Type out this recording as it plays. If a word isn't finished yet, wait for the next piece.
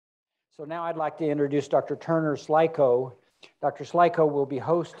So now I'd like to introduce Dr. Turner Slicho. Dr. Slicho will be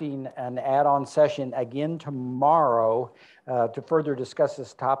hosting an add-on session again tomorrow to further discuss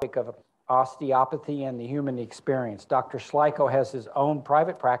this topic of osteopathy and the human experience. Dr. Slicho has his own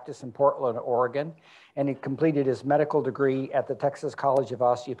private practice in Portland, Oregon, and he completed his medical degree at the Texas College of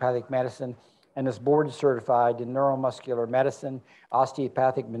Osteopathic Medicine and is board certified in neuromuscular medicine,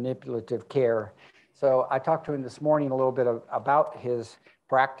 osteopathic manipulative care. So I talked to him this morning a little bit about his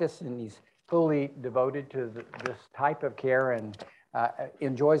practice, and he's fully devoted to this type of care and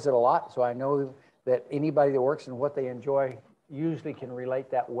enjoys it a lot. So I know that anybody that works in what they enjoy usually can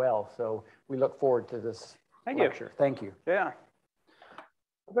relate that well. So we look forward to this lecture. Thank you. Yeah.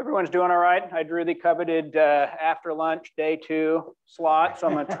 Hope everyone's doing all right. I drew the coveted after lunch day 2 slot, so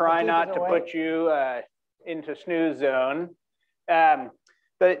I'm going to try not to put you into snooze zone.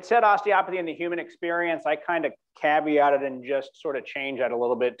 But it said osteopathy and the human experience. I kind of caveated and just sort of changed that a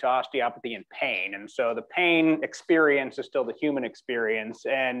little bit to osteopathy and pain. And so the pain experience is still the human experience.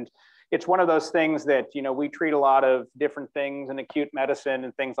 And it's one of those things that, you know, we treat a lot of different things in acute medicine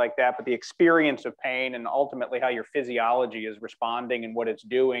and things like that, but the experience of pain and ultimately how your physiology is responding and what it's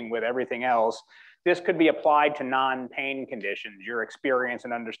doing with everything else, this could be applied to non-pain conditions, your experience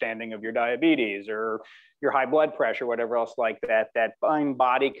and understanding of your diabetes or your high blood pressure, whatever else like that. That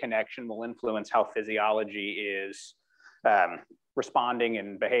mind-body connection will influence how physiology is responding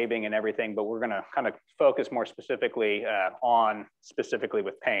and behaving and everything, but we're going to kind of focus more specifically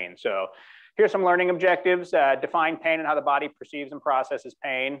with pain. So here's some learning objectives. Define pain and how the body perceives and processes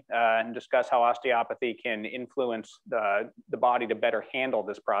pain, and discuss how osteopathy can influence the body to better handle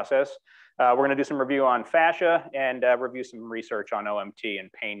this process. We're going to do some review on fascia and review some research on OMT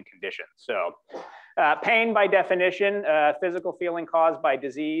and pain conditions. So pain by definition, physical feeling caused by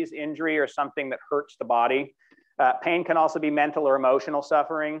disease, injury, or something that hurts the body. Pain can also be mental or emotional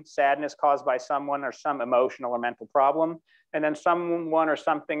suffering, sadness caused by someone or some emotional or mental problem, and then someone or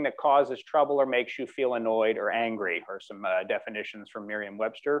something that causes trouble or makes you feel annoyed or angry, or some definitions from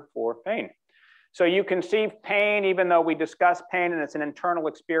Merriam-Webster for pain. So you can see pain, even though we discuss pain and it's an internal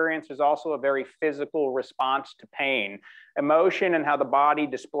experience, is also a very physical response to pain. Emotion and how the body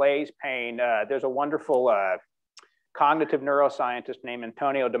displays pain. There's a wonderful cognitive neuroscientist named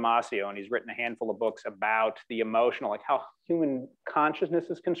Antonio Damasio, and he's written a handful of books about the emotional, like how human consciousness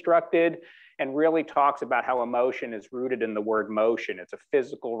is constructed, and really talks about how emotion is rooted in the word motion. It's a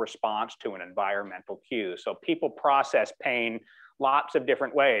physical response to an environmental cue. So people process pain lots of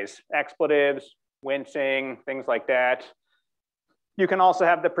different ways, expletives, wincing, things like that. You can also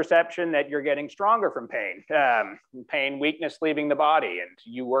have the perception that you're getting stronger from pain, pain, weakness leaving the body, and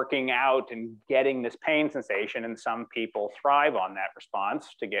you working out and getting this pain sensation, and some people thrive on that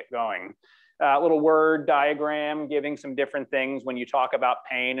response to get going. Little word diagram giving some different things when you talk about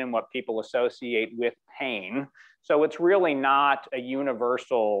pain and what people associate with pain. So it's really not a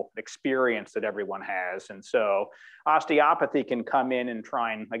universal experience that everyone has. And so osteopathy can come in and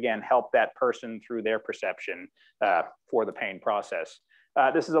try and, again, help that person through their perception for the pain process.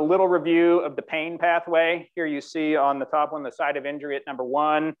 This is a little review of the pain pathway. Here you see on the top one, the site of injury at number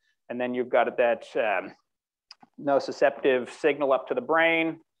 1, and then you've got that nociceptive signal up to the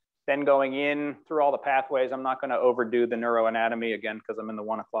brain. Then going in through all the pathways. I'm not going to overdo the neuroanatomy again because I'm in the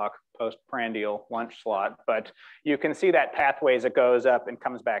 1 o'clock postprandial lunch slot, but you can see that pathway as it goes up and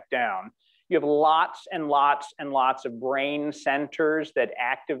comes back down. You have lots and lots and lots of brain centers that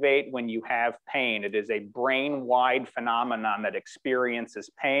activate when you have pain. It is a brain-wide phenomenon that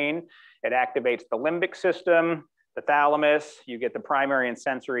experiences pain. It activates the limbic system, the thalamus. You get the primary and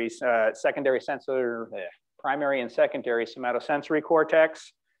secondary somatosensory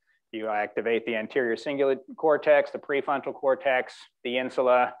cortex. You activate the anterior cingulate cortex, the prefrontal cortex, the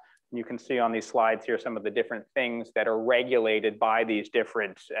insula. You can see on these slides here some of the different things that are regulated by these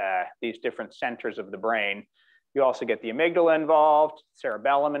different centers of the brain. You also get the amygdala involved,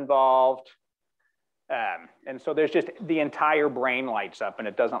 cerebellum involved. And so there's just the entire brain lights up, and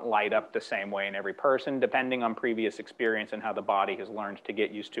it doesn't light up the same way in every person, depending on previous experience and how the body has learned to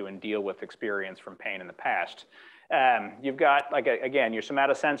get used to and deal with experience from pain in the past. You've got, like, again, your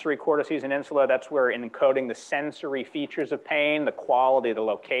somatosensory cortices and insula. That's where encoding the sensory features of pain, the quality, the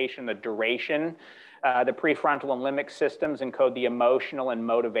location, the duration. The prefrontal and limbic systems encode the emotional and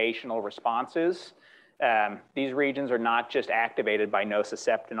motivational responses. These regions are not just activated by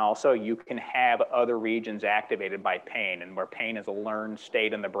nociception. Also, you can have other regions activated by pain, and where pain is a learned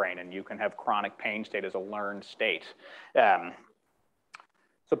state in the brain, and you can have chronic pain state as a learned state.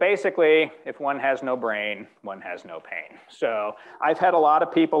 So basically, if one has no brain, one has no pain. So I've had a lot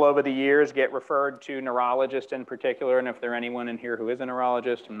of people over the years get referred to neurologists in particular, and if there's anyone in here who is a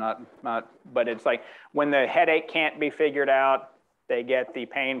neurologist, I'm not, but it's like when the headache can't be figured out, they get the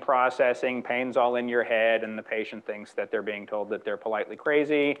pain processing, pain's all in your head, and the patient thinks that they're being told that they're politely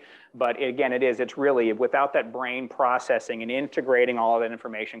crazy. But again, it's really, without that brain processing and integrating all of that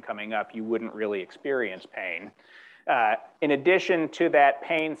information coming up, you wouldn't really experience pain. In addition to that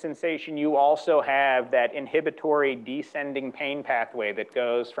pain sensation, you also have that inhibitory descending pain pathway that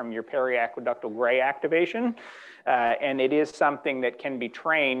goes from your periaqueductal gray activation. And it is something that can be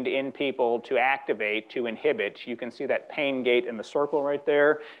trained in people to activate, to inhibit. You can see that pain gate in the circle right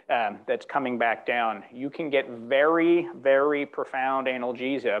there that's coming back down. You can get very, very profound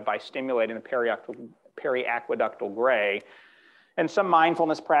analgesia by stimulating the periaqueductal gray. And some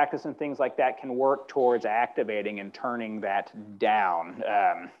mindfulness practice and things like that can work towards activating and turning that down.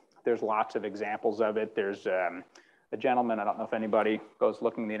 There's lots of examples of it. There's a gentleman, I don't know if anybody goes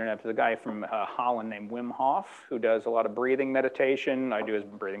looking on the internet, there's a guy from Holland named Wim Hof who does a lot of breathing meditation. I do his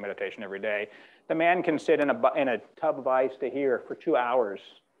breathing meditation every day. The man can sit in a tub of ice to here for 2 hours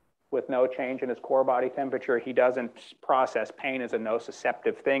with no change in his core body temperature. He doesn't process pain as a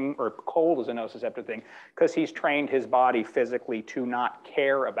nociceptive thing, or cold as a nociceptive thing, because he's trained his body physically to not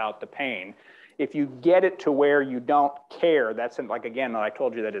care about the pain. If you get it to where you don't care, that's like, again, I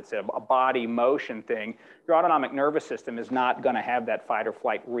told you that it's a body motion thing, your autonomic nervous system is not gonna have that fight or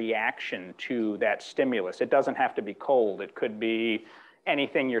flight reaction to that stimulus. It doesn't have to be cold. It could be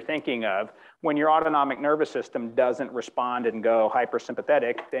anything you're thinking of. When your autonomic nervous system doesn't respond and go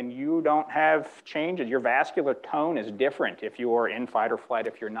hypersympathetic, then you don't have changes. Your vascular tone is different if you're in fight or flight,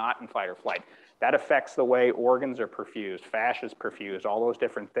 if you're not in fight or flight. That affects the way organs are perfused, fascia is perfused, all those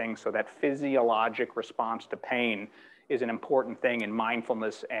different things. So that physiologic response to pain is an important thing in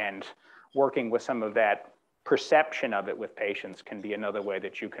mindfulness, and working with some of that perception of it with patients can be another way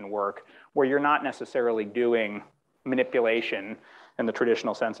that you can work, where you're not necessarily doing manipulation in the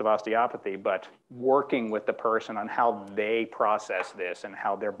traditional sense of osteopathy, but working with the person on how they process this and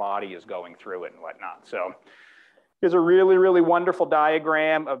how their body is going through it and whatnot. So here's a really, really wonderful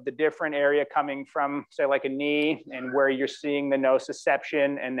diagram of the different area coming from, say, like a knee, and where you're seeing the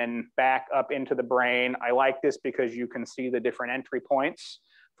nociception and then back up into the brain. I like this because you can see the different entry points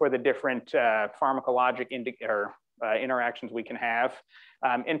for the different pharmacologic interactions we can have.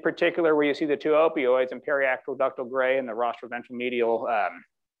 In particular, where you see the two opioids and periaqueductal gray and the rostroventral medial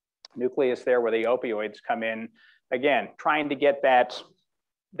nucleus there, where the opioids come in. Again, trying to get that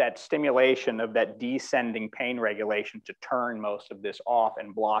stimulation of that descending pain regulation to turn most of this off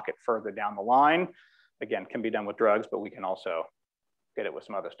and block it further down the line. Again, can be done with drugs, but we can also get it with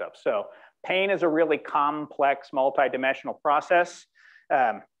some other stuff. So pain is a really complex, multidimensional process.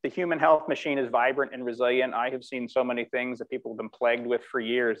 The human health machine is vibrant and resilient. I have seen so many things that people have been plagued with for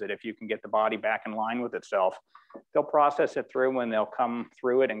years, that if you can get the body back in line with itself, they'll process it through and they'll come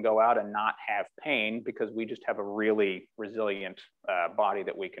through it and go out and not have pain, because we just have a really resilient body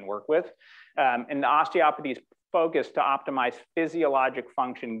that we can work with. And the osteopathy is focused to optimize physiologic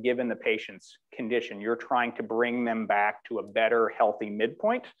function given the patient's condition. You're trying to bring them back to a better, healthy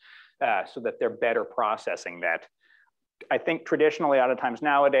midpoint so that they're better processing that. I think traditionally, a lot of times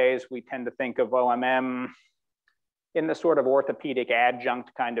nowadays, we tend to think of OMM in the sort of orthopedic adjunct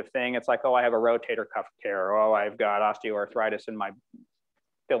kind of thing. It's like, oh, I have a rotator cuff tear, or oh, I've got osteoarthritis in my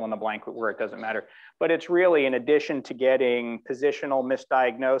fill in the blank where it doesn't matter. But it's really, in addition to getting positional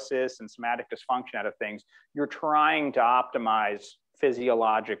misdiagnosis and somatic dysfunction out of things, you're trying to optimize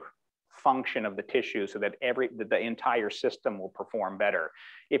physiologic function of the tissue so that the entire system will perform better.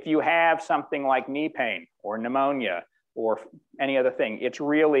 If you have something like knee pain or pneumonia, or any other thing, it's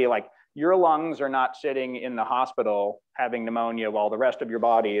really like your lungs are not sitting in the hospital having pneumonia while the rest of your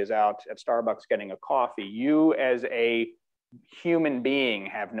body is out at Starbucks getting a coffee. You as a human being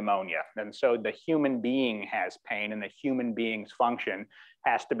have pneumonia. And so the human being has pain, and the human being's function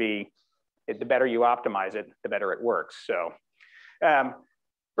has to be, the better you optimize it, the better it works. So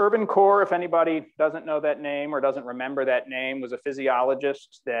Urban Core, if anybody doesn't know that name or doesn't remember that name, was a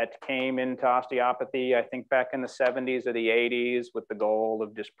physiologist that came into osteopathy, I think back in the 70s or the 80s, with the goal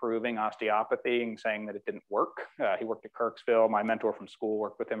of disproving osteopathy and saying that it didn't work. He worked at Kirksville. My mentor from school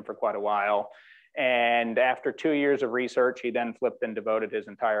worked with him for quite a while. And after 2 years of research, he then flipped and devoted his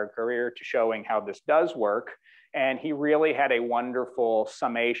entire career to showing how this does work. And he really had a wonderful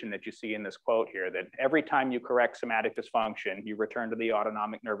summation that you see in this quote here, that every time you correct somatic dysfunction, you return to the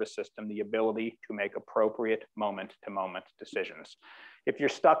autonomic nervous system the ability to make appropriate moment-to-moment decisions. If you're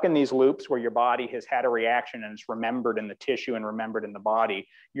stuck in these loops where your body has had a reaction and it's remembered in the tissue and remembered in the body,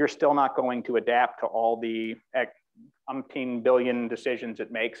 you're still not going to adapt to all the umpteen billion decisions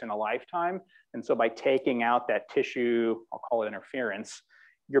it makes in a lifetime. And so by taking out that tissue, I'll call it interference,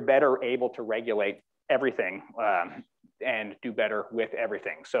 you're better able to regulate everything and do better with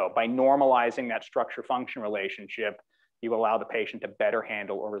everything. So by normalizing that structure-function relationship, you allow the patient to better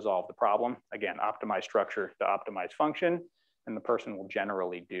handle or resolve the problem. Again, optimize structure to optimize function, and the person will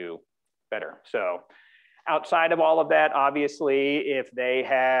generally do better. So outside of all of that, obviously, if they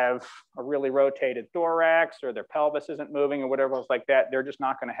have a really rotated thorax or their pelvis isn't moving or whatever else like that, they're just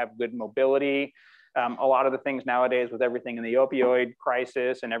not going to have good mobility. A lot of the things nowadays with everything in the opioid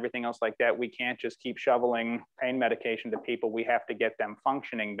crisis and everything else like that, we can't just keep shoveling pain medication to people. We have to get them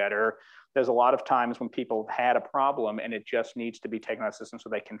functioning better. There's a lot of times when people have had a problem and it just needs to be taken out of the system so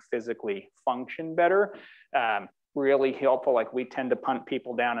they can physically function better. Really helpful. Like we tend to punt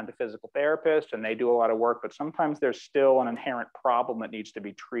people down into physical therapists and they do a lot of work, but sometimes there's still an inherent problem that needs to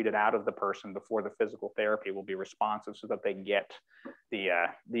be treated out of the person before the physical therapy will be responsive so that they get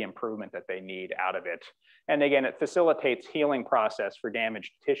the improvement that they need out of it. And again, it facilitates healing process for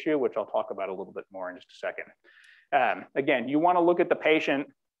damaged tissue, which I'll talk about a little bit more in just a second. Again, you want to look at the patient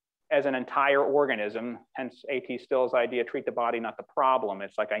as an entire organism, hence A.T. Still's idea, treat the body, not the problem.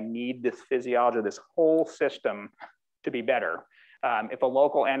 It's like, I need this physiology, this whole system to be better. If a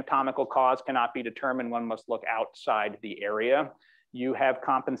local anatomical cause cannot be determined, one must look outside the area. You have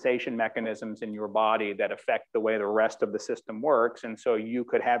compensation mechanisms in your body that affect the way the rest of the system works. And so you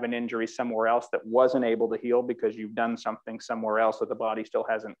could have an injury somewhere else that wasn't able to heal because you've done something somewhere else that the body still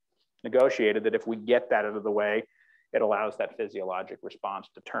hasn't negotiated, that if we get that out of the way, it allows that physiologic response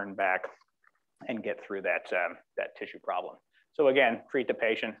to turn back and get through that, that tissue problem. So again, treat the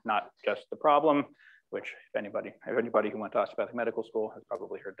patient, not just the problem, which if anybody who went to osteopathic medical school has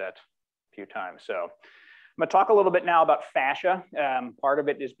probably heard that a few times. So I'm gonna talk a little bit now about fascia. Part of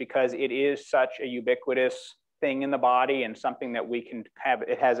it is because it is such a ubiquitous thing in the body and something that we can have,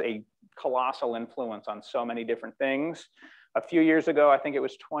 it has a colossal influence on so many different things. A few years ago, I think it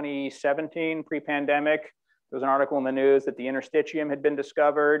was 2017, pre-pandemic, there was an article in the news that the interstitium had been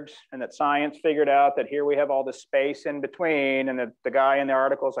discovered and that science figured out that here we have all this space in between. And the guy in the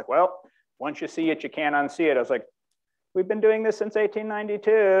article is like, well, once you see it, you can't unsee it. I was like, we've been doing this since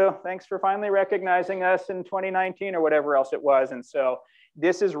 1892. Thanks for finally recognizing us in 2019 or whatever else it was. And so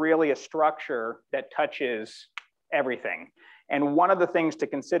this is really a structure that touches everything. And one of the things to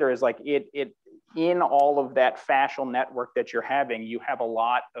consider is like in all of that fascial network that you're having, you have a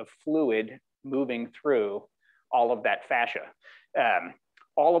lot of fluid moving through all of that fascia.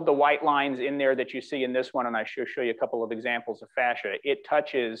 All of the white lines in there that you see in this one, and I should show you a couple of examples of fascia, it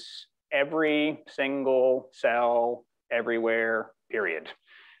touches every single cell everywhere, period.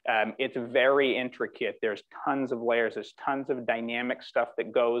 It's very intricate. There's tons of layers. There's tons of dynamic stuff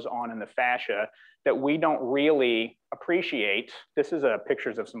that goes on in the fascia that we don't really appreciate. This is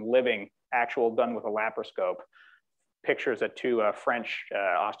pictures of some living, actual done with a laparoscope. Pictures that two French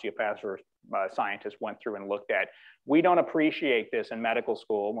osteopaths or scientists went through and looked at. We don't appreciate this in medical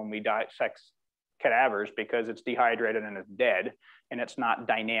school when we dissect cadavers because it's dehydrated and it's dead and it's not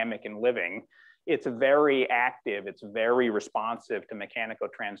dynamic and living. It's very active. It's very responsive to mechanical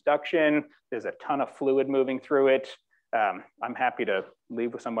transduction. There's a ton of fluid moving through it. I'm happy to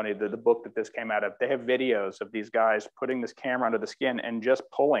leave with somebody the book that this came out of. They have videos of these guys putting this camera under the skin and just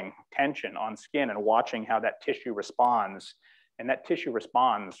pulling tension on skin and watching how that tissue responds. And that tissue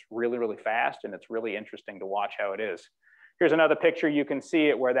responds really, really fast. And it's really interesting to watch how it is. Here's another picture. You can see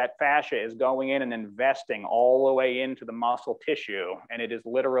it where that fascia is going in and investing all the way into the muscle tissue. And it is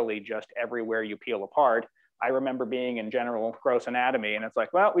literally just everywhere you peel apart. I remember being in general gross anatomy and it's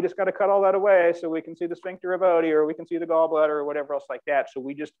like, well, we just got to cut all that away so we can see the sphincter of Oddi or we can see the gallbladder or whatever else like that. So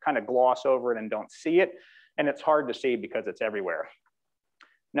we just kind of gloss over it and don't see it. And it's hard to see because it's everywhere.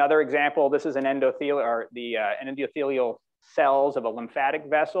 Another example, this is an endothelial, or the endothelial cells of a lymphatic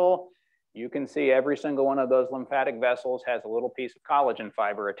vessel. You can see every single one of those lymphatic vessels has a little piece of collagen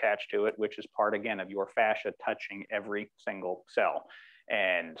fiber attached to it, which is part, again, of your fascia touching every single cell.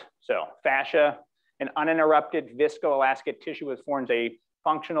 And so fascia, an uninterrupted viscoelastic tissue that forms a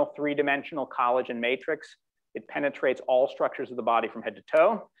functional three-dimensional collagen matrix. It penetrates all structures of the body from head to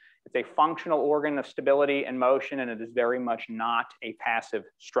toe. It's a functional organ of stability and motion, and it is very much not a passive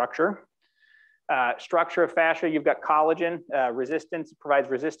structure. Structure of fascia, you've got collagen, resistance, provides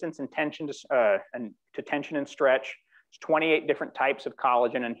resistance and tension to tension and stretch. There's 28 different types of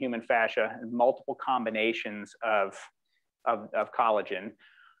collagen in human fascia and multiple combinations of collagen.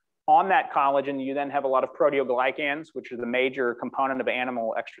 On that collagen, you then have a lot of proteoglycans, which are the major component of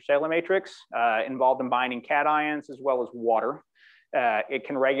animal extracellular matrix, involved in binding cations as well as water. It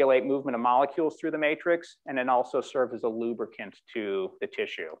can regulate movement of molecules through the matrix, and then also serve as a lubricant to the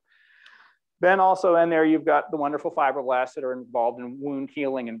tissue. Then also in there, you've got the wonderful fibroblasts that are involved in wound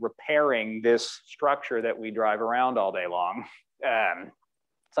healing and repairing this structure that we drive around all day long.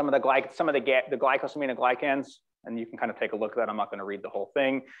 Some of the glycosaminoglycans, and you can kind of take a look at that. I'm not going to read the whole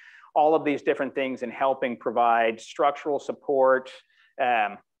thing. All of these different things in helping provide structural support,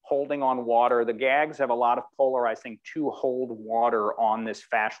 holding on water. The gags have a lot of polarizing to hold water on this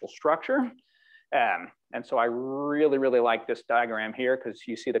fascial structure. And so I really, really like this diagram here because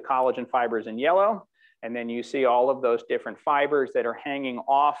you see the collagen fibers in yellow, and then you see all of those different fibers that are hanging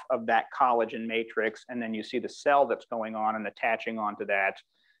off of that collagen matrix, and then you see the cell that's going on and attaching onto that.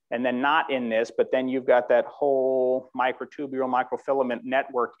 And then not in this, but then you've got that whole microtubule, microfilament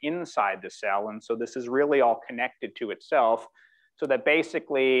network inside the cell. And so this is really all connected to itself, so that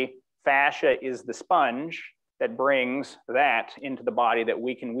basically fascia is the sponge that brings that into the body that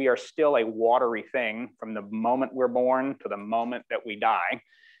we are still a watery thing from the moment we're born to the moment that we die.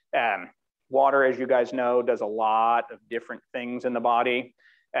 Water, as you guys know, does a lot of different things in the body.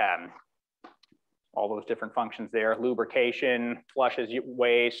 All those different functions there: lubrication, flushes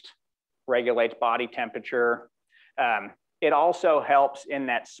waste, regulates body temperature. It also helps in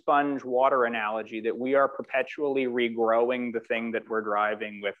that sponge water analogy that we are perpetually regrowing the thing that we're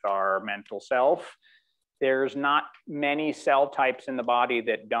driving with our mental self. There's not many cell types in the body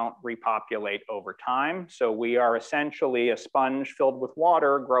that don't repopulate over time. So we are essentially a sponge filled with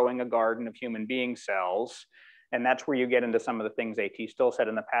water growing a garden of human being cells. And that's where you get into some of the things A.T. Still said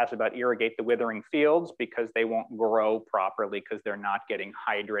in the past about irrigate the withering fields, because they won't grow properly because they're not getting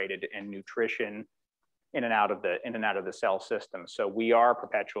hydrated and nutrition in and out of the cell system. So we are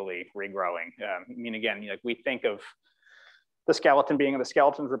perpetually regrowing. I mean, again, like we think of the skeleton being the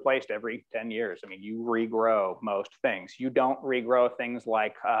skeleton's replaced every 10 years. I mean, you regrow most things. You don't regrow things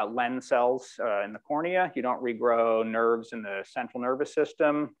like lens cells in the cornea. You don't regrow nerves in the central nervous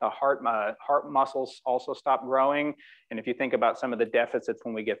system. The heart muscles also stop growing. And if you think about some of the deficits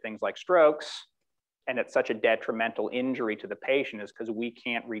when we get things like strokes, and it's such a detrimental injury to the patient, is because we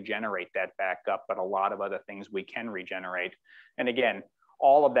can't regenerate that back up, but a lot of other things we can regenerate. And again,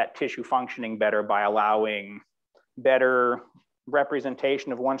 all of that tissue functioning better by allowing better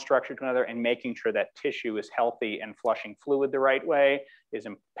representation of one structure to another and making sure that tissue is healthy and flushing fluid the right way is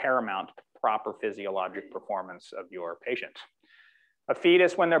paramount to proper physiologic performance of your patient. A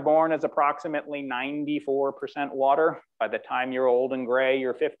fetus, when they're born, is approximately 94% water. By the time you're old and gray,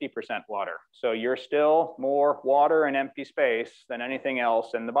 you're 50% water. So you're still more water and empty space than anything else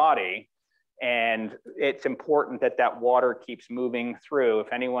in the body. And it's important that that water keeps moving through.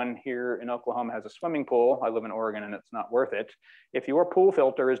 If anyone here in Oklahoma has a swimming pool, I live in Oregon and it's not worth it. If your pool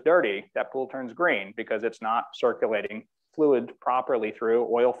filter is dirty, that pool turns green because it's not circulating fluid properly through.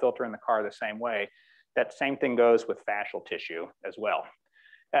 Oil filter in the car the same way. That same thing goes with fascial tissue as well.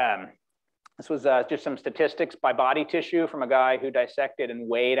 This was just some statistics by body tissue from a guy who dissected and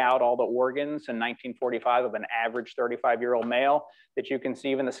weighed out all the organs in 1945 of an average 35-year-old male, that you can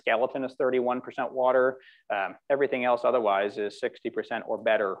see even the skeleton is 31% water. Everything else otherwise is 60% or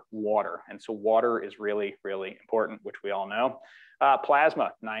better water. And so water is really, really important, which we all know.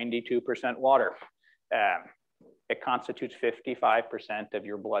 Plasma, 92% water. It constitutes 55% of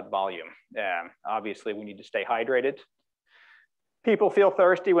your blood volume. Obviously, we need to stay hydrated. People feel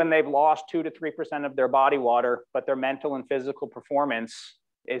thirsty when they've lost 2 to 3% of their body water, but their mental and physical performance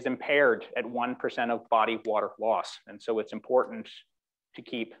is impaired at 1% of body water loss. And so it's important to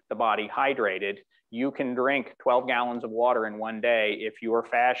keep the body hydrated. You can drink 12 gallons of water in one day. If your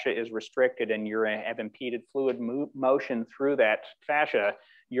fascia is restricted and you have impeded fluid motion through that fascia,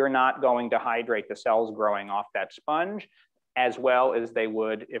 you're not going to hydrate the cells growing off that sponge as well as they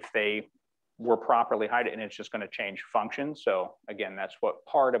would if they were properly hydrated, and it's just going to change function. So again, that's what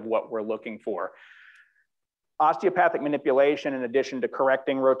part of what we're looking for. Osteopathic manipulation, in addition to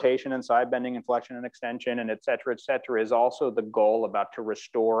correcting rotation and side bending and flexion and extension and et cetera, is also the goal about to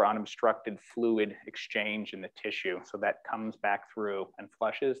restore unobstructed fluid exchange in the tissue. So that comes back through and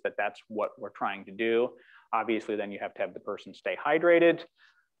flushes that's what we're trying to do. Obviously, then you have to have the person stay hydrated.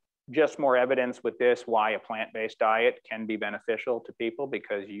 Just more evidence with this, why a plant-based diet can be beneficial to people,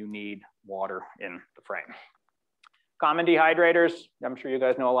 because you need water in the frame. Common dehydrators, I'm sure you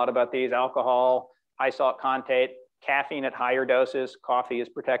guys know a lot about these: alcohol, high salt content, caffeine at higher doses. Coffee is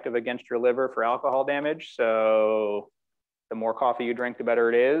protective against your liver for alcohol damage. So the more coffee you drink, the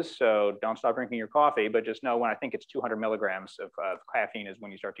better it is. So don't stop drinking your coffee, but just know when I think it's 200 milligrams of caffeine is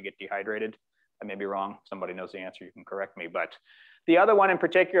when you start to get dehydrated. I may be wrong. Somebody knows the answer, you can correct me. But the other one in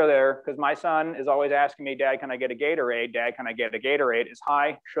particular there, because my son is always asking me, Dad, can I get a Gatorade? Dad, can I get a Gatorade? Is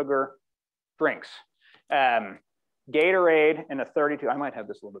high sugar drinks. Gatorade in a 32, I might have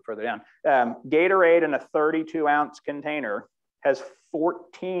this a little bit further down. Gatorade in a 32-ounce container has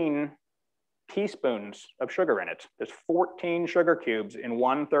 14 teaspoons of sugar in it. There's 14 sugar cubes in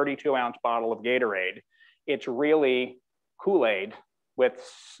one 32-ounce bottle of Gatorade. It's really Kool-Aid with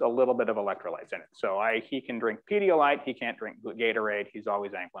a little bit of electrolytes in it. So he can drink Pedialyte, he can't drink Gatorade. He's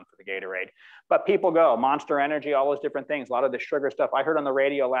always angling for the Gatorade. But people go, Monster Energy, all those different things, a lot of the sugar stuff. I heard on the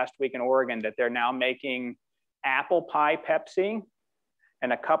radio last week in Oregon that they're now making apple pie Pepsi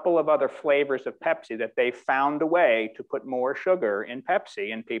and a couple of other flavors of Pepsi, that they found a way to put more sugar in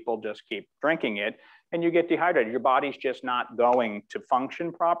Pepsi, and people just keep drinking it and you get dehydrated. Your body's just not going to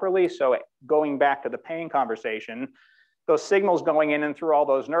function properly. So going back to the pain conversation, those signals going in and through all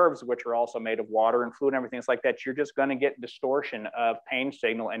those nerves, which are also made of water and fluid and everything like that, you're just going to get distortion of pain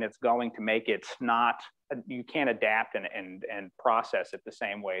signal, and it's going to make it not, you can't adapt and process it the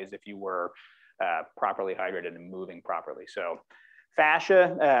same way as if you were properly hydrated and moving properly. So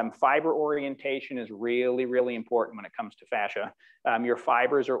fascia, fiber orientation is really, really important when it comes to fascia. Your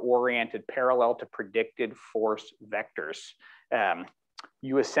fibers are oriented parallel to predicted force vectors.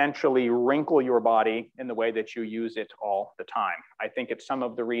 You essentially wrinkle your body in the way that you use it all the time. I think it's some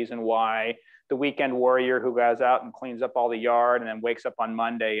of the reason why the weekend warrior who goes out and cleans up all the yard and then wakes up on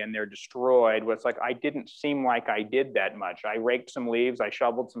Monday and they're destroyed, was like, I didn't seem like I did that much. I raked some leaves, I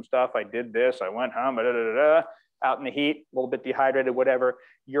shoveled some stuff, I did this, I went home, out in the heat, a little bit dehydrated, whatever.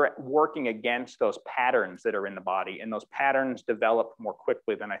 You're working against those patterns that are in the body, and those patterns develop more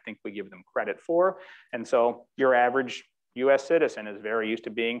quickly than I think we give them credit for. And so your average US citizen is very used to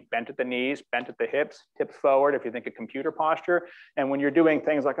being bent at the knees, bent at the hips, tipped forward, if you think of computer posture. And when you're doing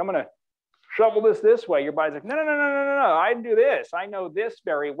things like, I'm gonna shovel this way, your body's like, no, I do this. I know this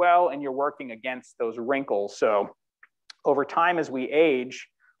very well, and you're working against those wrinkles. So over time, as we age,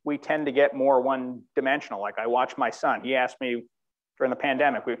 we tend to get more one-dimensional. Like I watch my son. He asked me during the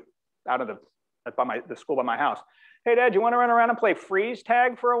pandemic, out of the school by my house, hey, Dad, you want to run around and play freeze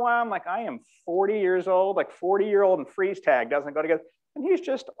tag for a while? I'm like, I am 40 years old, like 40-year-old and freeze tag doesn't go together. And he's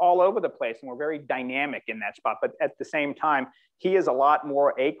just all over the place, and we're very dynamic in that spot. But at the same time, he is a lot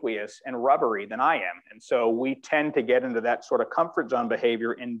more aqueous and rubbery than I am. And so we tend to get into that sort of comfort zone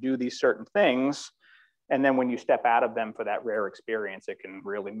behavior and do these certain things. And then when you step out of them for that rare experience, it can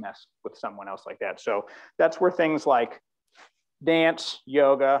really mess with someone else like that. So that's where things like dance,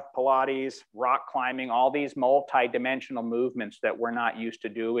 yoga, Pilates, rock climbing, all these multi-dimensional movements that we're not used to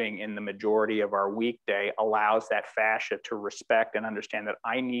doing in the majority of our weekday allows that fascia to respect and understand that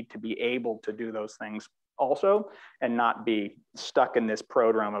I need to be able to do those things also, and not be stuck in this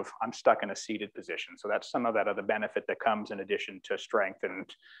prodrome of I'm stuck in a seated position. So that's some of that other benefit that comes in addition to strength and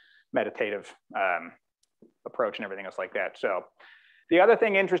meditative approach and everything else like that. So the other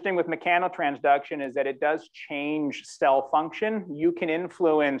thing interesting with mechanical transduction is that it does change cell function. You can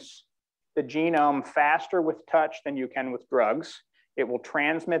influence the genome faster with touch than you can with drugs. It will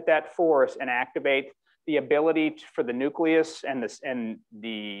transmit that force and activate the ability for the nucleus and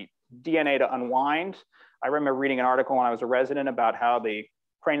the DNA to unwind. I remember reading an article when I was a resident about how the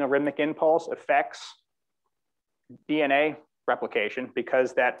cranial rhythmic impulse affects DNA replication,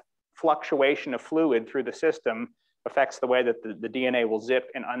 because that fluctuation of fluid through the system affects the way that the DNA will zip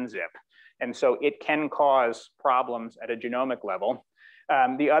and unzip. And so it can cause problems at a genomic level.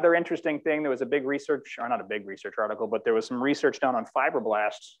 The other interesting thing, there was a big research, or not a big research article, but there was some research done on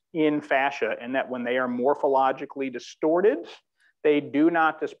fibroblasts in fascia, and that when they are morphologically distorted, they do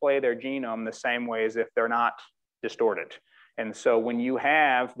not display their genome the same way as if they're not distorted. And so when you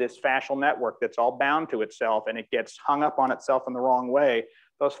have this fascial network that's all bound to itself and it gets hung up on itself in the wrong way,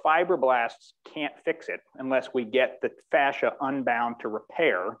 those fibroblasts can't fix it unless we get the fascia unbound to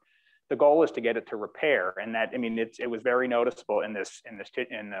repair. The goal is to get it to repair, and that, I mean, it was very noticeable in the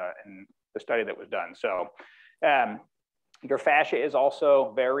study that was done. So your fascia is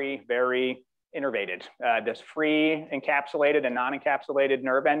also very, very innervated. There's free encapsulated and non-encapsulated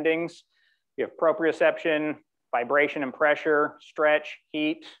nerve endings. You have proprioception, vibration and pressure, stretch,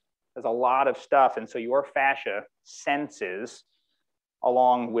 heat. There's a lot of stuff, and so your fascia senses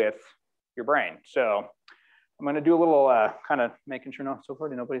along with your brain. So I'm going to do a little kind of making sure, no, so far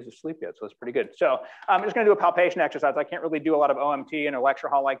nobody's asleep yet, so it's pretty good. So I'm just going to do a palpation exercise. I can't really do a lot of OMT in a lecture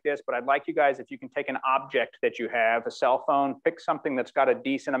hall like this, but I'd like you guys, if you can take an object that you have, a cell phone, pick something that's got a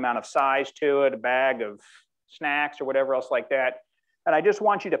decent amount of size to it, a bag of snacks or whatever else like that. And I just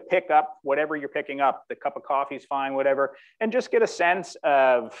want you to pick up whatever you're picking up. The cup of coffee is fine, whatever, and just get a sense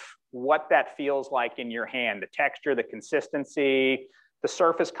of what that feels like in your hand, the texture, the consistency, the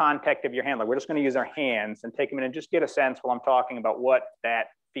surface contact of your hand. Like, we're just going to use our hands and take a minute and just get a sense while I'm talking about what that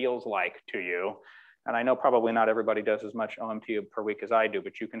feels like to you. And I know probably not everybody does as much OMT per week as I do,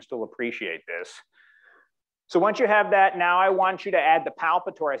 but you can still appreciate this. So once you have that, now I want you to add the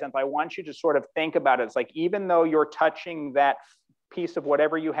palpatory sense. I want you to sort of think about it. It's like, even though you're touching that piece of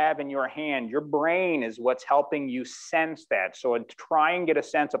whatever you have in your hand, your brain is what's helping you sense that. So try and get a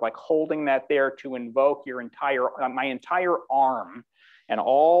sense of like holding that there to invoke your entire, my entire arm. And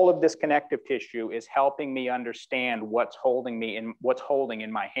all of this connective tissue is helping me understand what's holding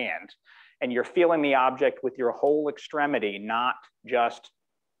in my hand. And you're feeling the object with your whole extremity, not just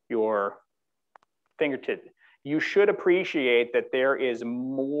your fingertip. You should appreciate that there is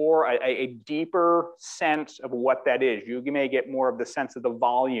more, a deeper sense of what that is. You may get more of the sense of the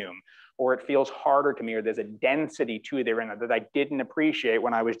volume, or it feels harder to me, or there's a density to there in it that I didn't appreciate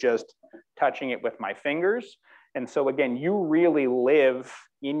when I was just touching it with my fingers. And so again, you really live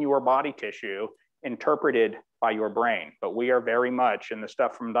in your body tissue, interpreted by your brain. But we are very much, and the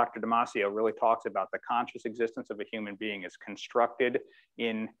stuff from Dr. Damasio really talks about the conscious existence of a human being is constructed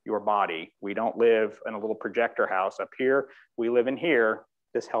in your body. We don't live in a little projector house up here. We live in here.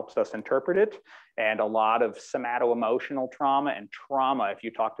 This helps us interpret it. And a lot of somato-emotional trauma and trauma, if you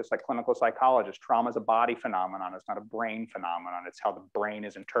talk to clinical psychologists, trauma is a body phenomenon. It's not a brain phenomenon. It's how the brain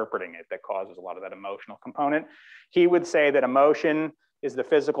is interpreting it that causes a lot of that emotional component. He would say that emotion is the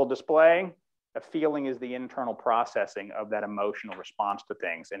physical display. A feeling is the internal processing of that emotional response to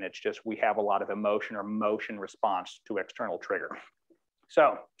things. And it's just, we have a lot of emotion or motion response to external trigger.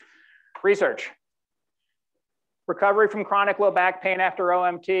 So, research. Recovery from chronic low back pain after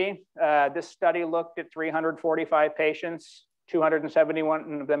OMT. This study looked at 345 patients.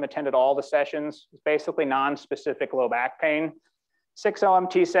 271 of them attended all the sessions. It's basically non-specific low back pain. 6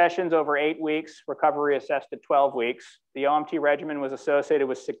 OMT sessions over 8 weeks, recovery assessed at 12 weeks. The OMT regimen was associated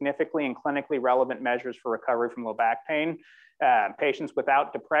with significantly and clinically relevant measures for recovery from low back pain. Patients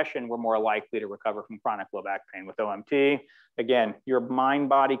without depression were more likely to recover from chronic low back pain with OMT. Again, your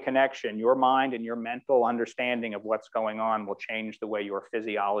mind-body connection, your mind and your mental understanding of what's going on will change the way your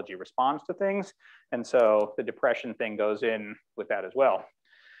physiology responds to things. And so the depression thing goes in with that as well.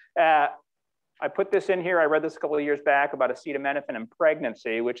 I put this in here. I read this a couple of years back about acetaminophen in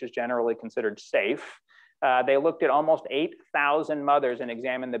pregnancy, which is generally considered safe. They looked at almost 8,000 mothers and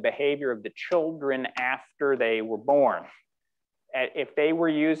examined the behavior of the children after they were born. If they were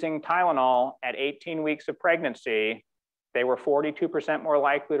using Tylenol at 18 weeks of pregnancy, they were 42% more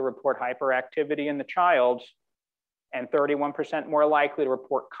likely to report hyperactivity in the child and 31% more likely to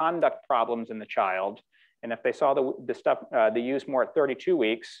report conduct problems in the child. And if they saw the use more at 32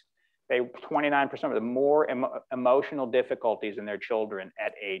 weeks, they 29% of the more emotional difficulties in their children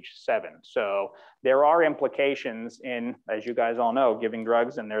at age 7. So there are implications in, as you guys all know, giving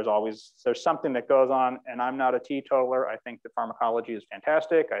drugs, and there's something that goes on. And I'm not a teetotaler. I think the pharmacology is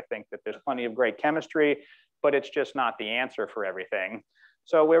fantastic. I think that there's plenty of great chemistry, but it's just not the answer for everything.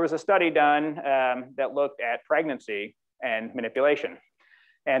 So there was a study done that looked at pregnancy and manipulation.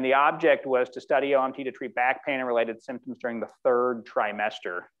 And the object was to study OMT to treat back pain and related symptoms during the 3rd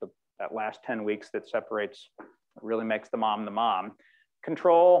trimester, that last 10 weeks that separates, really makes the mom.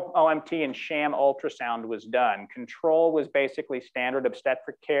 Control OMT and sham ultrasound was done. Control was basically standard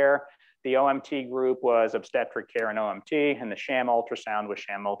obstetric care. The OMT group was obstetric care and OMT, and the sham ultrasound was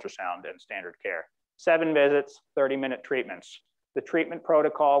sham ultrasound and standard care. 7 visits, 30-minute treatments. The treatment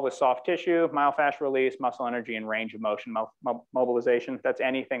protocol was soft tissue, myofascial release, muscle energy, and range of motion mobilization. That's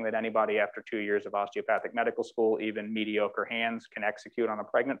anything that anybody after 2 years of osteopathic medical school, even mediocre hands, can execute on a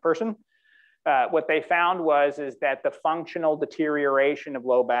pregnant person. What they found is that the functional deterioration of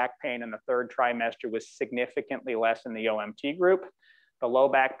low back pain in the 3rd trimester was significantly less in the OMT group. The low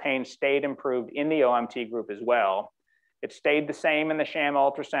back pain stayed improved in the OMT group as well. It stayed the same in the sham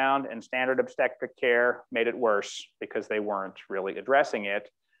ultrasound, and standard obstetric care made it worse because they weren't really addressing it.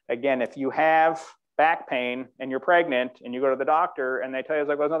 Again, if you have back pain and you're pregnant and you go to the doctor and they tell you,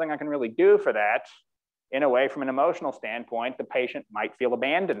 like, well, there's nothing I can really do for that, in a way, from an emotional standpoint, the patient might feel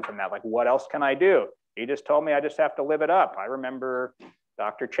abandoned from that. Like, what else can I do? He just told me I just have to live it up. I remember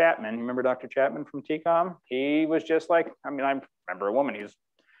Dr. Chapman. You remember Dr. Chapman from TCOM? He was just like, I remember a woman,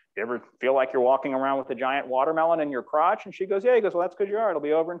 you ever feel like you're walking around with a giant watermelon in your crotch? And she goes, yeah. He goes, well, that's because you are. It'll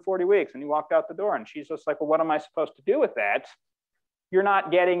be over in 40 weeks. And he walked out the door. And she's just like, well, what am I supposed to do with that? You're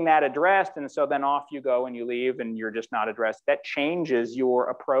not getting that addressed. And so then off you go and you leave and you're just not addressed. That changes your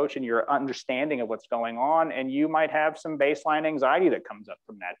approach and your understanding of what's going on. And you might have some baseline anxiety that comes up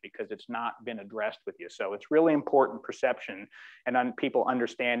from that because it's not been addressed with you. So it's really important perception and people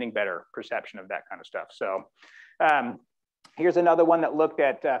understanding better perception of that kind of stuff. So here's another one that looked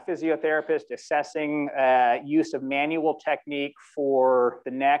at physiotherapists assessing use of manual technique for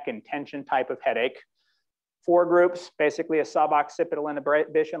the neck and tension type of headache. 4 groups, basically a suboccipital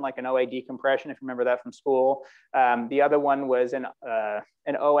inhibition, like an OA decompression, if you remember that from school. The other one was an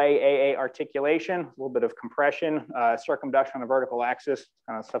OA-AA articulation, a little bit of compression, circumduction on the vertical axis,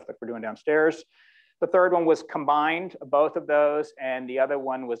 kind of stuff that we're doing downstairs. The third one was combined, both of those, and the other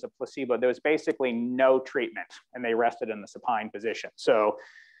one was a placebo. There was basically no treatment, and they rested in the supine position. So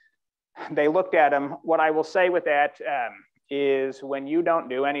they looked at them. What I will say with that is when you don't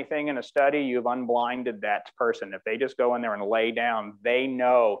do anything in a study, you've unblinded that person. If they just go in there and lay down, they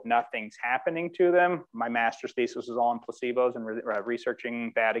know nothing's happening to them. My master's thesis was all on placebos and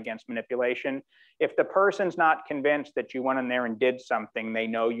researching that against manipulation. If the person's not convinced that you went in there and did something, they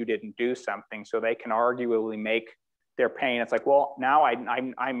know you didn't do something, so they can arguably make their pain. It's like, well, now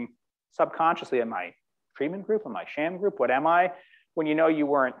I'm subconsciously in my treatment group, in my sham group, what am I? When you know you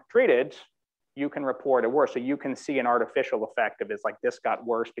weren't treated, you can report it worse. So you can see an artificial effect of it's like, this got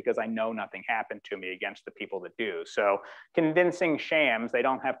worse because I know nothing happened to me against the people that do. So convincing shams, they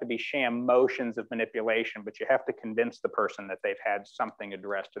don't have to be sham motions of manipulation, but you have to convince the person that they've had something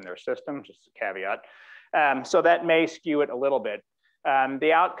addressed in their system, just a caveat. So that may skew it a little bit.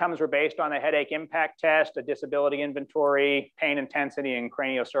 The outcomes were based on a headache impact test, a disability inventory, pain intensity, and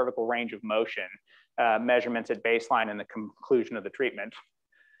craniocervical range of motion measurements at baseline and the conclusion of the treatment.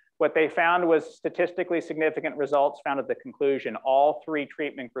 What they found was statistically significant results found at the conclusion. All 3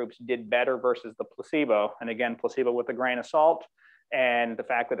 treatment groups did better versus the placebo. And again, placebo with a grain of salt, and the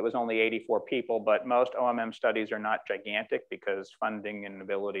fact that it was only 84 people, but most OMM studies are not gigantic because funding and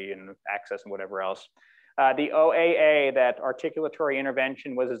ability and access and whatever else. The OAA, that articulatory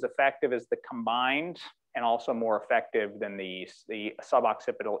intervention, was as effective as the combined and also more effective than the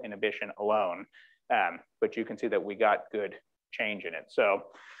suboccipital inhibition alone. But you can see that we got good change in it. So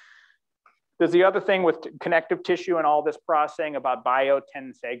there's the other thing with connective tissue and all this processing about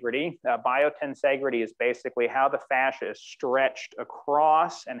biotensegrity. Biotensegrity is basically how the fascia is stretched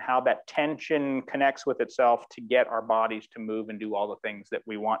across and how that tension connects with itself to get our bodies to move and do all the things that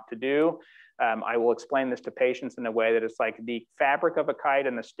we want to do. I will explain this to patients in a way that it's like the fabric of a kite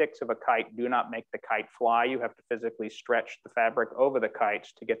and the sticks of a kite do not make the kite fly. You have to physically stretch the fabric over the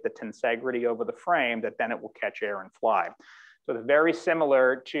kites to get the tensegrity over the frame that then it will catch air and fly. So it's very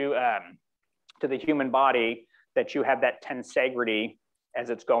similar to the human body, that you have that tensegrity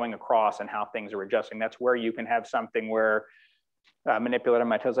as it's going across and how things are adjusting. That's where you can have something where manipulator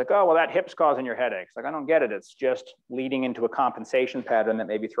might tell us like, oh, well, that hip's causing your headaches. Like, I don't get it. It's just leading into a compensation pattern that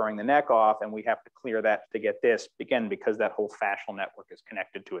may be throwing the neck off, and we have to clear that to get this, again, because that whole fascial network is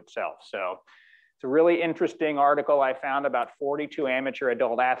connected to itself. So it's a really interesting article I found about 42 amateur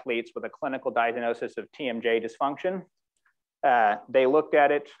adult athletes with a clinical diagnosis of TMJ dysfunction. They looked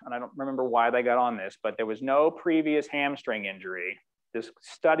at it, and I don't remember why they got on this, but there was no previous hamstring injury. This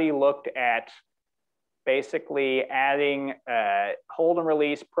study looked at basically adding hold and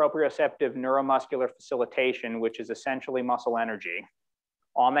release proprioceptive neuromuscular facilitation, which is essentially muscle energy,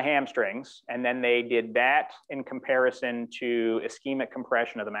 on the hamstrings. And then they did that in comparison to ischemic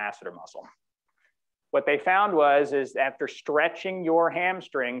compression of the masseter muscle. What they found is after stretching your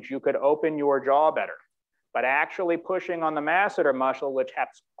hamstrings, you could open your jaw better. But actually pushing on the masseter muscle, which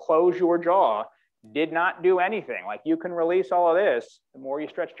helps close your jaw, did not do anything. Like, you can release all of this. The more you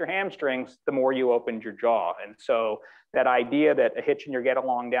stretched your hamstrings, the more you opened your jaw. And so that idea that a hitch in your get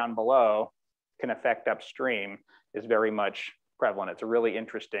along down below can affect upstream is very much prevalent. It's a really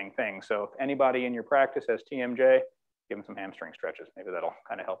interesting thing. So if anybody in your practice has TMJ, give them some hamstring stretches. Maybe that'll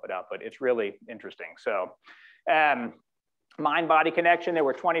kind of help it out, but it's really interesting. So mind-body connection, there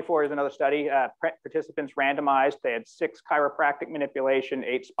were 24, is another study. Participants randomized. They had 6 chiropractic manipulation,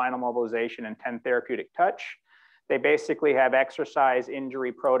 8 spinal mobilization, and 10 therapeutic touch. They basically have exercise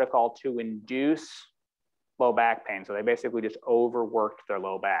injury protocol to induce low back pain. So they basically just overworked their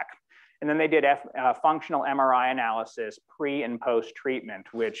low back. And then they did functional MRI analysis pre and post treatment,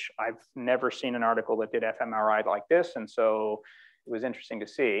 which I've never seen an article that did fMRI like this. And so it was interesting to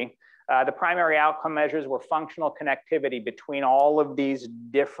see. The primary outcome measures were functional connectivity between all of these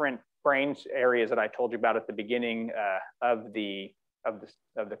different brain areas that I told you about at the beginning of the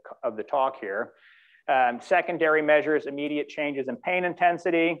of the talk here. Secondary measures, immediate changes in pain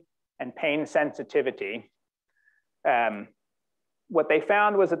intensity and pain sensitivity. What they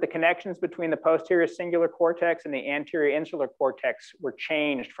found was that the connections between the posterior cingulate cortex and the anterior insular cortex were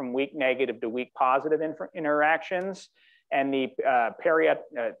changed from weak negative to weak positive interactions. And the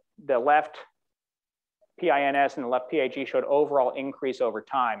left PINS and the left PAG showed overall increase over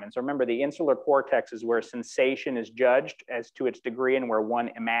time. And so remember, the insular cortex is where sensation is judged as to its degree and where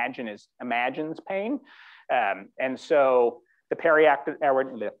one imagines pain. And so the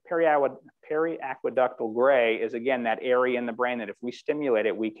periaqueductal gray is, again, that area in the brain that if we stimulate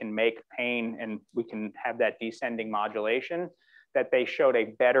it, we can make pain and we can have that descending modulation, that they showed a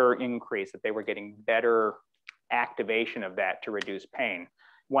better increase, that they were getting better activation of that to reduce pain.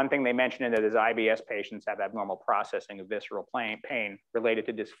 One thing they mentioned in that is IBS patients have abnormal processing of visceral pain related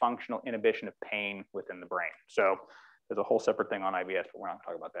to dysfunctional inhibition of pain within the brain. So there's a whole separate thing on IBS, but we're not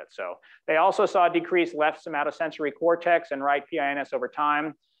talking about that. So they also saw decreased left somatosensory cortex and right PINS over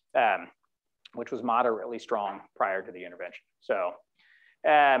time, which was moderately strong prior to the intervention. So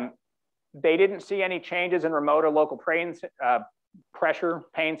they didn't see any changes in remote or local pressure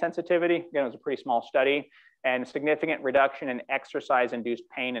pain sensitivity. Again, it was a pretty small study, and significant reduction in exercise-induced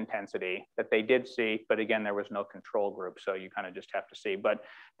pain intensity that they did see, but again, there was no control group, so you kind of just have to see. But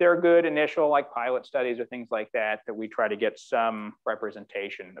they're good initial, like pilot studies or things like that, that we try to get some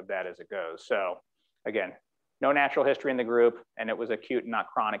representation of that as it goes. So again, no natural history in the group, and it was acute, not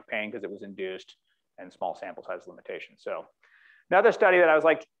chronic pain because it was induced, and small sample size limitations. So another study that I was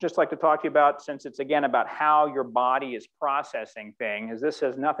just like to talk to you about, since it's again about how your body is processing things, is this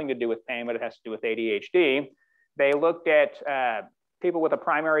has nothing to do with pain, but it has to do with ADHD. They looked at people with a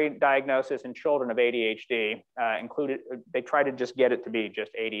primary diagnosis in children of ADHD, they tried to just get it to be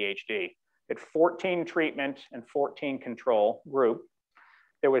just ADHD. At 14 treatment and 14 control group,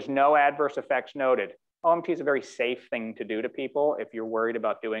 there was no adverse effects noted. OMT is a very safe thing to do to people. If you're worried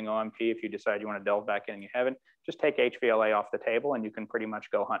about doing OMT, if you decide you want to delve back in and you haven't, just take HVLA off the table and you can pretty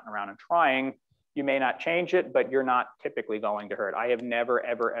much go hunting around and trying. You may not change it, but you're not typically going to hurt. I have never,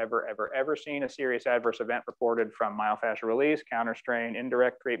 ever, ever, ever, ever seen a serious adverse event reported from myofascial release, counter strain,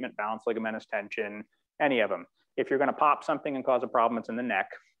 indirect treatment, balanced ligamentous tension, any of them. If you're going to pop something and cause a problem, it's in the neck.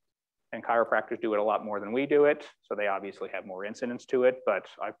 And chiropractors do it a lot more than we do it. So they obviously have more incidence to it, but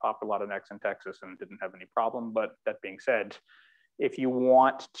I've popped a lot of necks in Texas and didn't have any problem. But that being said, if you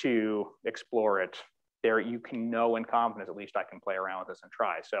want to explore it, there you can know in confidence, at least I can play around with this and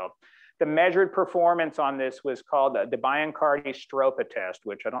try. So the measured performance on this was called the Biancardi-Stropa test,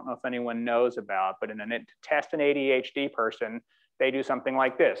 which I don't know if anyone knows about, but to test an ADHD person, they do something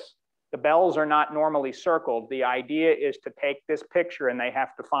like this. The bells are not normally circled. The idea is to take this picture and they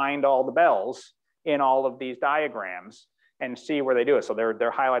have to find all the bells in all of these diagrams and see where they do it. So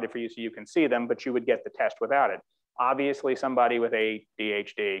they're highlighted for you so you can see them, but you would get the test without it. Obviously, somebody with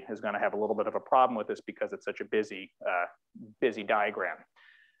ADHD is going to have a little bit of a problem with this because it's such a busy diagram.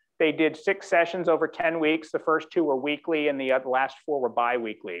 They did 6 sessions over 10 weeks. The first 2 were weekly and the last 4 were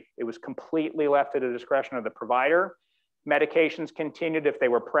bi-weekly. It was completely left to the discretion of the provider. Medications continued if they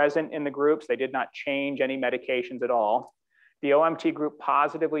were present in the groups. They did not change any medications at all. The OMT group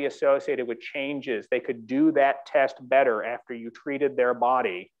positively associated with changes. They could do that test better after you treated their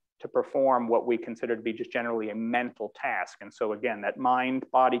body to perform what we consider to be just generally a mental task. And so again, that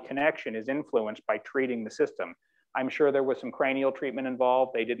mind-body connection is influenced by treating the system. I'm sure there was some cranial treatment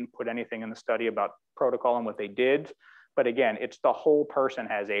involved. They didn't put anything in the study about protocol and what they did. But again, it's the whole person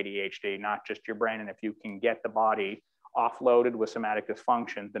has ADHD, not just your brain. And if you can get the body offloaded with somatic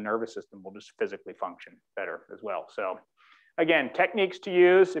dysfunction, the nervous system will just physically function better as well. So again, techniques to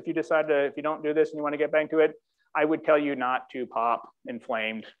use if you decide to, if you don't do this and you want to get back to it, I would tell you not to pop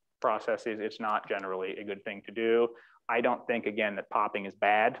inflamed processes. It's not generally a good thing to do. I don't think, again, that popping is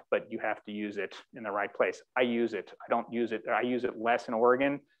bad, but you have to use it in the right place. I use it. I don't use it. I use it less in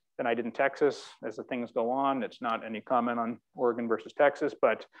Oregon than I did in Texas as the things go on. It's not any comment on Oregon versus Texas,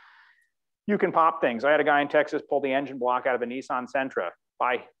 but you can pop things. I had a guy in Texas pull the engine block out of a Nissan Sentra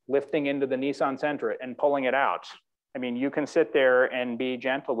by lifting into the Nissan Sentra and pulling it out. I mean, you can sit there and be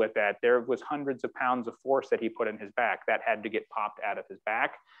gentle with that. There was hundreds of pounds of force that he put in his back that had to get popped out of his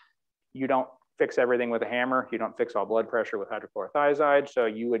back. You don't fix everything with a hammer. You don't fix all blood pressure with hydrochlorothiazide. So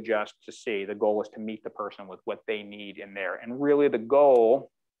you adjust to see. The goal is to meet the person with what they need in there. And really the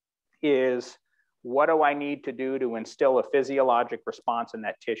goal is, what do I need to do to instill a physiologic response in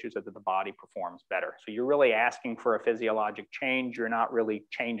that tissue so that the body performs better? So you're really asking for a physiologic change. You're not really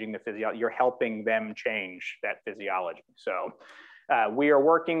changing the physiology. You're helping them change that physiology. So we are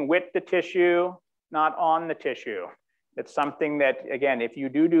working with the tissue, not on the tissue. It's something that, again, if you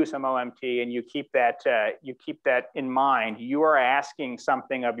do some OMT and you keep that in mind, you are asking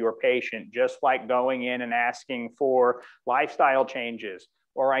something of your patient, just like going in and asking for lifestyle changes,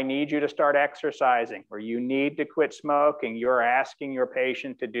 or I need you to start exercising, or you need to quit smoking. You're asking your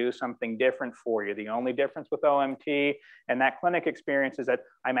patient to do something different for you. The only difference with OMT and that clinic experience is that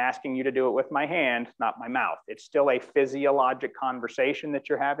I'm asking you to do it with my hand, not my mouth. It's still a physiologic conversation that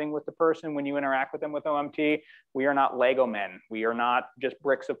you're having with the person when you interact with them with OMT. We are not Lego men. We are not just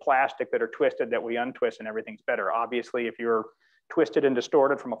bricks of plastic that are twisted that we untwist and everything's better. Obviously, if you're twisted and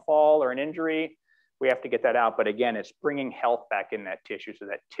distorted from a fall or an injury, we have to get that out. But again, it's bringing health back in that tissue so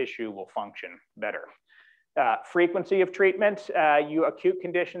that tissue will function better. Frequency of treatment, acute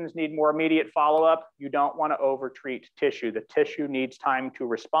conditions need more immediate follow-up. You don't want to over-treat tissue. The tissue needs time to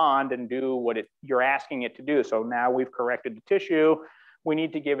respond and do what you're asking it to do. So now we've corrected the tissue. We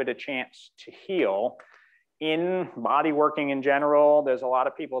need to give it a chance to heal. In body working in general, there's a lot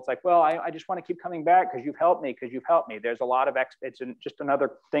of people, it's like, well, I just want to keep coming back because you've helped me, There's a lot of, it's just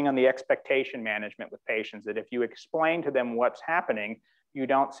another thing on the expectation management with patients, that if you explain to them what's happening, you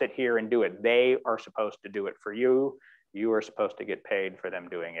don't sit here and do it. They are supposed to do it for you. You are supposed to get paid for them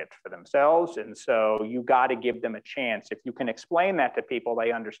doing it for themselves. And so you got to give them a chance. If you can explain that to people,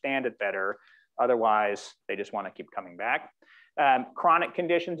 they understand it better. Otherwise, they just want to keep coming back. Chronic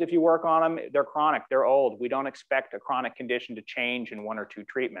conditions, if you work on them, they're chronic, they're old. We don't expect a chronic condition to change in 1 or 2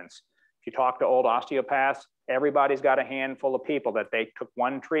 treatments. If you talk to old osteopaths, everybody's got a handful of people that they took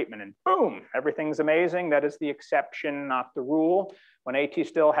 1 treatment and boom, everything's amazing. That is the exception, not the rule. When AT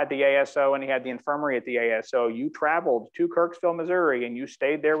still had the ASO and he had the infirmary at the ASO, you traveled to Kirksville, Missouri, and you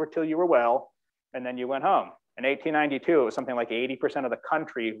stayed there until you were well, and then you went home. In 1892, it was something like 80% of the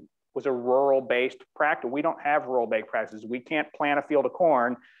country was a rural-based practice. We don't have rural-based practices. We can't plant a field of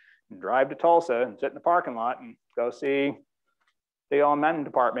corn and drive to Tulsa and sit in the parking lot and go see the OMN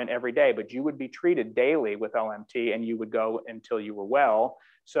department every day, but you would be treated daily with OMT and you would go until you were well.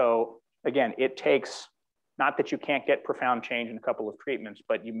 So again, it takes, not that you can't get profound change in a couple of treatments,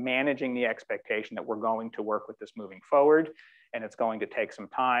 but you managing the expectation that we're going to work with this moving forward, and it's going to take some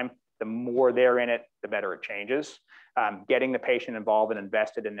time. The more they're in it, the better it changes. Getting the patient involved and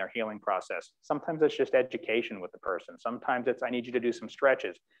invested in their healing process. Sometimes it's just education with the person. Sometimes it's, I need you to do some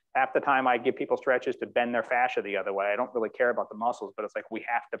stretches. Half the time I give people stretches to bend their fascia the other way. I don't really care about the muscles, but it's like, we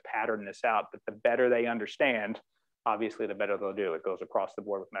have to pattern this out. But the better they understand, obviously the better they'll do. It goes across the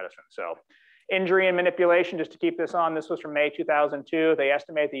board with medicine. So injury and manipulation, just to keep this on, this was from May 2002. They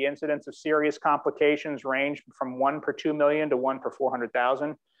estimate the incidence of serious complications range from 1 per 2 million to 1 per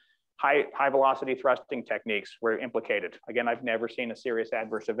 400,000. High velocity thrusting techniques were implicated. Again, I've never seen a serious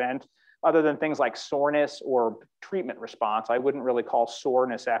adverse event other than things like soreness or treatment response. I wouldn't really call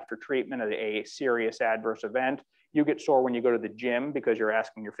soreness after treatment a serious adverse event. You get sore when you go to the gym because you're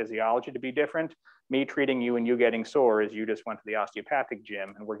asking your physiology to be different. Me treating you and you getting sore is you just went to the osteopathic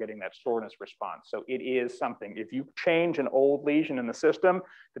gym and we're getting that soreness response. So it is something, if you change an old lesion in the system,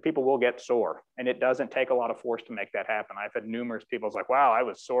 the people will get sore, and it doesn't take a lot of force to make that happen. I've had numerous people like, wow, I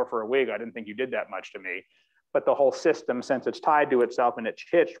was sore for a week. I didn't think you did that much to me. But the whole system, since it's tied to itself and it's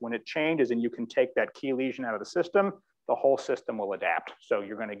hitched, when it changes and you can take that key lesion out of the system, the whole system will adapt. So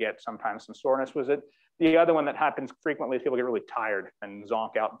you're going to get sometimes some soreness with it. The other one that happens frequently is people get really tired and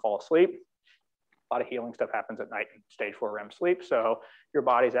zonk out and fall asleep. A lot of healing stuff happens at night in stage 4 REM sleep. So your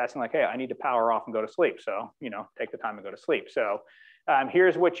body's asking like, hey, I need to power off and go to sleep. So, take the time to go to sleep. So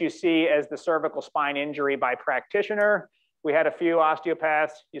here's what you see as the cervical spine injury by practitioner. We had a few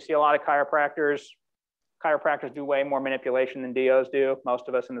osteopaths. You see a lot of chiropractors. Chiropractors do way more manipulation than DOs do. Most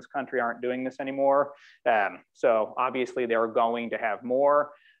of us in this country aren't doing this anymore. So obviously they're going to have more.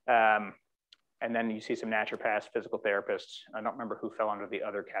 And then you see some naturopaths, physical therapists. I don't remember who fell under the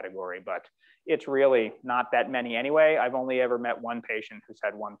other category, but it's really not that many anyway. I've only ever met one patient who's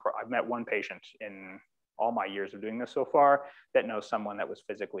had I've met one patient in all my years of doing this so far that knows someone that was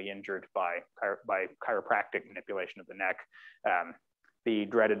physically injured by chiropractic manipulation of the neck. The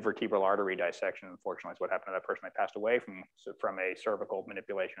dreaded vertebral artery dissection, unfortunately, is what happened to that person. I passed away from a cervical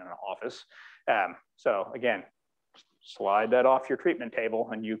manipulation in an office. So again, slide that off your treatment table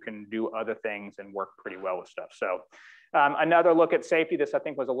and you can do other things and work pretty well with stuff. So another look at safety, this I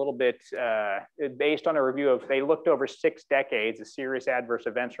think was a little bit based on a review of, they looked over 6 decades of serious adverse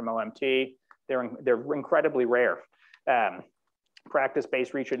events from OMT. They're incredibly rare.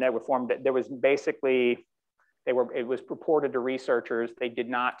 Practice-based research network formed, there was basically, it was reported to researchers, they did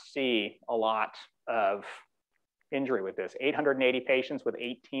not see a lot of injury with this. 880 patients with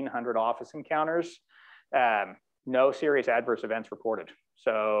 1,800 office encounters. No serious adverse events reported.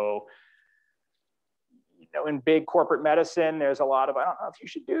 So in big corporate medicine, there's a lot of, I don't know if you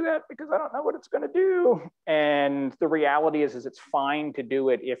should do that because I don't know what it's going to do. And the reality is it's fine to do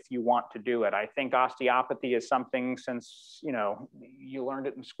it if you want to do it. I think osteopathy is something, since, you learned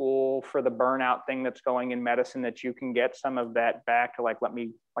it in school for the burnout thing that's going in medicine, that you can get some of that back to let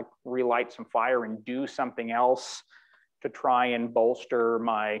me relight some fire and do something else to try and bolster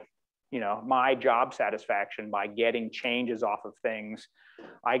my job satisfaction by getting changes off of things.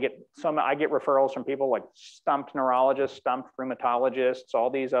 I get referrals from people like stumped neurologists, stumped rheumatologists,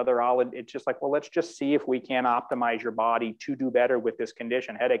 all these other, it's just well, let's just see if we can optimize your body to do better with this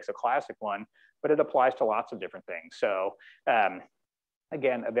condition. Headache's a classic one, but it applies to lots of different things. So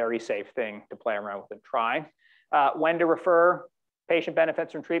again, a very safe thing to play around with and try. When to refer. Patient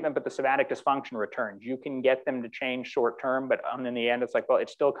benefits from treatment, but the somatic dysfunction returns. You can get them to change short term, but in the end, it's well,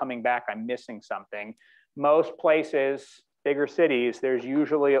 it's still coming back. I'm missing something. Most places, bigger cities, there's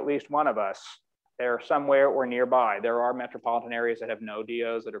usually at least one of us. They're somewhere or nearby. There are metropolitan areas that have no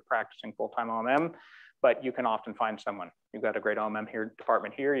DOs that are practicing full-time OMM, but you can often find someone. You've got a great OMM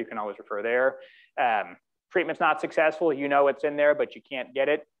department here. You can always refer there. Treatment's not successful. It's in there, but you can't get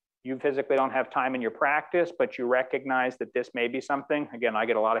it. You physically don't have time in your practice, but you recognize that this may be something. Again, I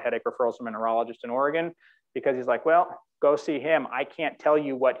get a lot of headache referrals from a neurologist in Oregon because he's well, go see him. I can't tell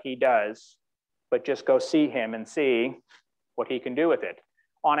you what he does, but just go see him and see what he can do with it.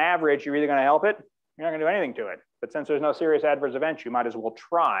 On average, you're either going to help it, you're not going to do anything to it. But since there's no serious adverse events, you might as well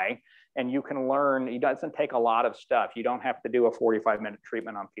try, and you can learn. It doesn't take a lot of stuff. You don't have to do a 45-minute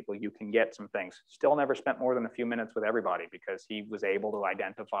treatment on people. You can get some things. Still never spent more than a few minutes with everybody because he was able to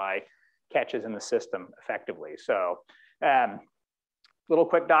identify catches in the system effectively. So little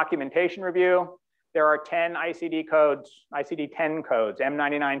quick documentation review. There are 10 ICD codes, ICD-10 codes,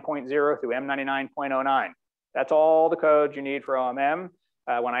 M99.0 through M99.09. That's all the codes you need for OMM.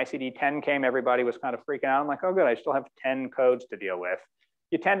 When ICD-10 came, everybody was kind of freaking out. I'm oh, good, I still have 10 codes to deal with.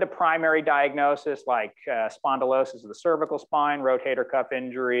 You tend to primary diagnosis like spondylosis of the cervical spine, rotator cuff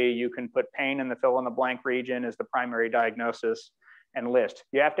injury. You can put pain in the fill-in-the-blank region as the primary diagnosis and list.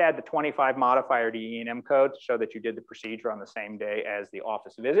 You have to add the 25 modifier to E&M code to show that you did the procedure on the same day as the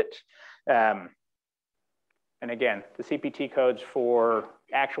office visit. And again, the CPT codes for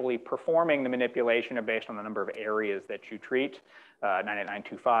actually performing the manipulation are based on the number of areas that you treat,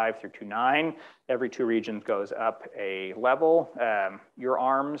 98925 through 29. Every 2 regions goes up a level. Your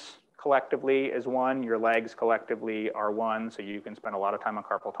arms collectively is 1, your legs collectively are 1, so you can spend a lot of time on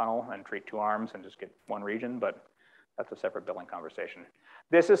carpal tunnel and treat 2 arms and just get 1 region, but that's a separate billing conversation.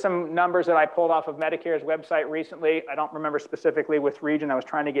 This is some numbers that I pulled off of Medicare's website recently. I don't remember specifically which region. I was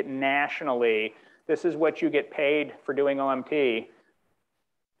trying to get nationally. This is what you get paid for doing OMT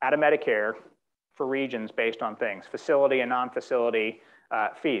out of Medicare for regions based on things, facility and non-facility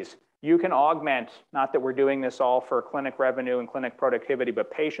fees. You can augment, not that we're doing this all for clinic revenue and clinic productivity,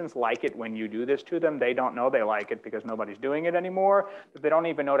 but patients like it when you do this to them. They don't know they like it because nobody's doing it anymore, but they don't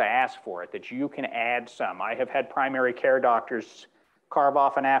even know to ask for it, that you can add some. I have had primary care doctors carve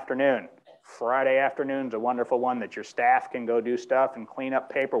off an afternoon. Friday afternoon's a wonderful one that your staff can go do stuff and clean up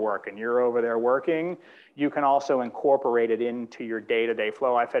paperwork and you're over there working. You can also incorporate it into your day-to-day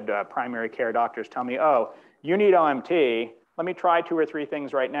flow. I've had primary care doctors tell me, oh, you need OMT. Let me try 2 or 3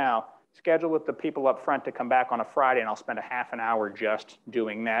 things right now. Schedule with the people up front to come back on a Friday and I'll spend a half an hour just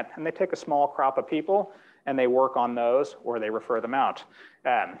doing that. And they take a small crop of people and they work on those or they refer them out.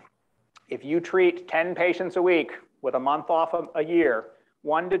 If you treat 10 patients a week with a month off a year,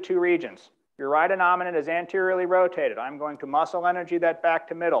 1 to 2 regions, your right innominate is anteriorly rotated. I'm going to muscle energy that back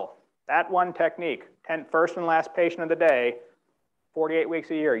to middle. That one technique, first and last patient of the day, 48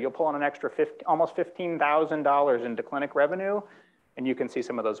 weeks a year, you'll pull in an extra almost $15,000 into clinic revenue. And you can see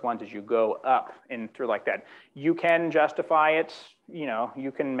some of those ones as you go up in through like that. You can justify it.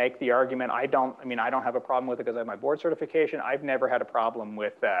 You can make the argument. I don't have a problem with it because I have my board certification. I've never had a problem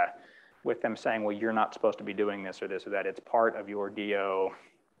with them saying, well, you're not supposed to be doing this or this or that. It's part of your DO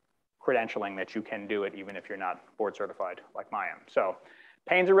credentialing that you can do it even if you're not board certified like I am. So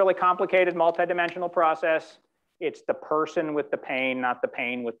pain's a really complicated multidimensional process. It's the person with the pain, not the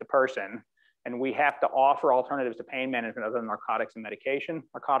pain with the person. And we have to offer alternatives to pain management other than narcotics and medication.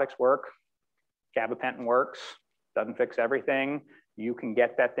 Narcotics work, gabapentin works, doesn't fix everything. You can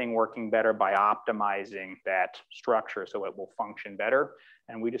get that thing working better by optimizing that structure so it will function better.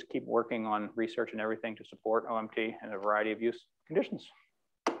 And we just keep working on research and everything to support OMT in a variety of use conditions.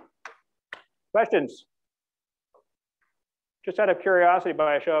 Questions? Just out of curiosity,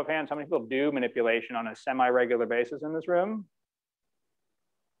 by a show of hands, how many people do manipulation on a semi-regular basis in this room?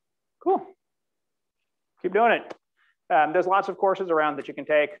 Cool. Keep doing it. There's lots of courses around that you can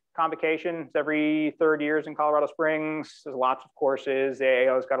take. Convocation is every 3rd years in Colorado Springs. There's lots of courses. The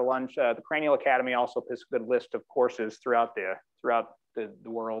AAO's got a lunch. The Cranial Academy also puts a good list of courses throughout the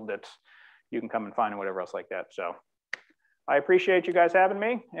world that you can come and find and whatever else like that. So I appreciate you guys having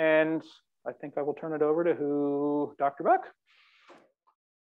me, and I think I will turn it over to Dr. Buck.